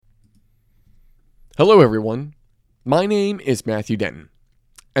Hello, everyone. My name is Matthew Denton,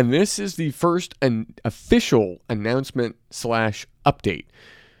 and this is the first official announcement / update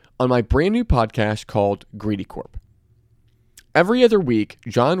on my brand new podcast called Greedy Corp. Every other week,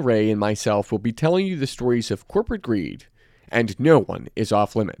 John Ray and myself will be telling you the stories of corporate greed, and no one is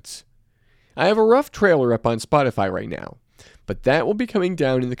off limits. I have a rough trailer up on Spotify right now, but that will be coming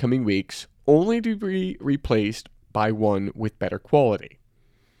down in the coming weeks, only to be replaced by one with better quality.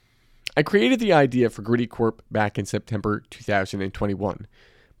 I created the idea for Greedy Corp back in September 2021,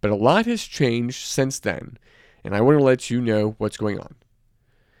 but a lot has changed since then, and I want to let you know what's going on.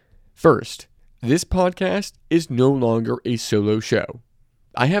 First, this podcast is no longer a solo show.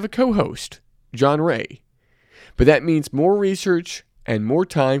 I have a co-host, John Ray, but that means more research and more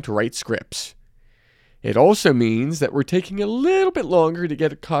time to write scripts. It also means that we're taking a little bit longer to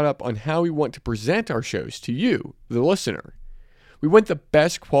get caught up on how we want to present our shows to you, the listener. We want the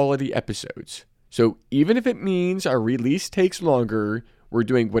best quality episodes, so even if it means our release takes longer, we're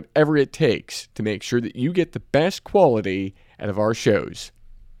doing whatever it takes to make sure that you get the best quality out of our shows.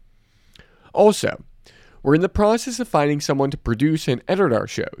 Also, we're in the process of finding someone to produce and edit our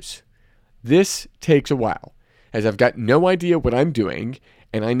shows. This takes a while, as I've got no idea what I'm doing,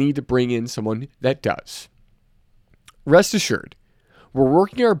 and I need to bring in someone that does. Rest assured, we're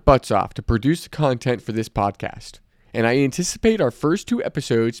working our butts off to produce the content for this podcast, and I anticipate our first 2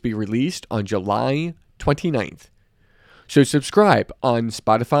 episodes to be released on July 29th. So subscribe on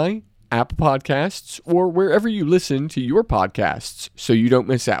Spotify, Apple Podcasts, or wherever you listen to your podcasts so you don't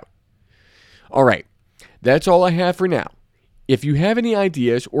miss out. All right, that's all I have for now. If you have any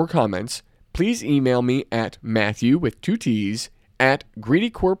ideas or comments, please email me at Matthew with 2 T's at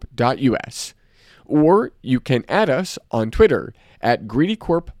greedycorp.us, or you can add us on Twitter at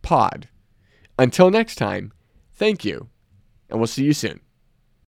greedycorppod. Until next time, thank you, and we'll see you soon.